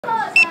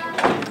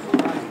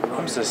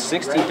comes to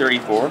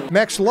 $16.34.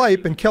 Max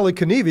Leip and Kelly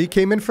Knievi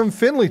came in from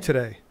Findlay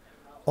today,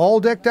 all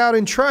decked out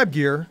in tribe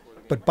gear,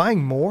 but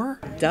buying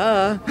more?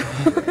 Duh.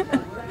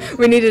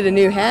 We needed a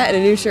new hat and a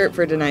new shirt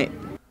for tonight.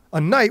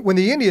 A night when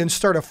the Indians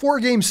start a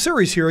 4-game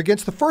series here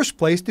against the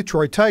first-place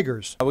Detroit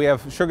Tigers. We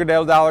have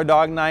Sugardale Dollar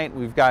Dog Night.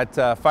 We've got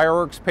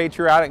fireworks,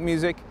 patriotic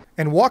music.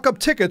 And walk-up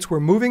tickets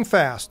were moving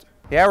fast.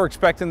 Yeah, we're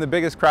expecting the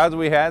biggest crowds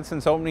we had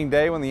since opening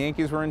day when the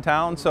Yankees were in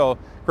town. So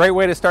great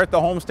way to start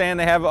the homestand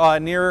to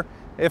have near,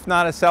 if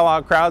not a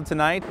sellout crowd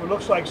tonight. It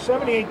looks like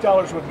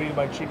 $78 would be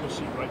my cheapest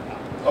seat right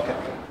now. Okay.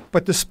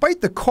 But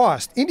despite the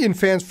cost, Indian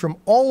fans from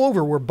all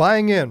over were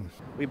buying in.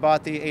 We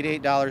bought the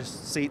 $88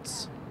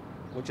 seats,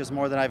 which is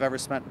more than I've ever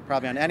spent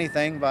probably on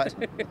anything, but.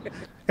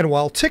 And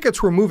while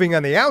tickets were moving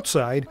on the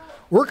outside,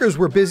 workers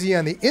were busy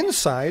on the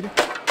inside,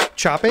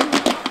 chopping,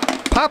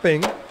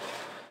 popping,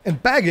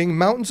 and bagging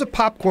mountains of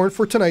popcorn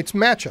for tonight's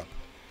matchup.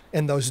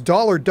 And those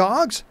dollar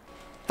dogs?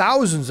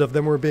 Thousands of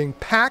them were being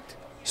packed,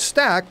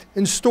 stacked,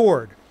 and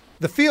stored.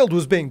 The field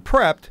was being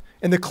prepped,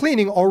 and the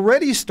cleaning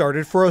already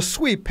started for a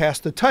sweep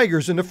past the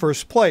Tigers into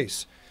first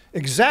place.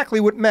 Exactly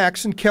what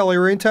Max and Kelly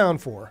are in town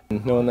for.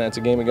 Knowing that it's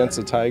a game against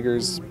the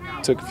Tigers,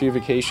 took a few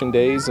vacation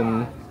days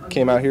and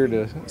came out here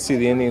to see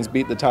the Indians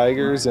beat the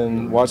Tigers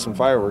and watch some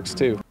fireworks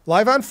too.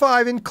 Live on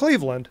 5 in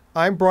Cleveland,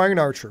 I'm Brian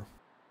Archer.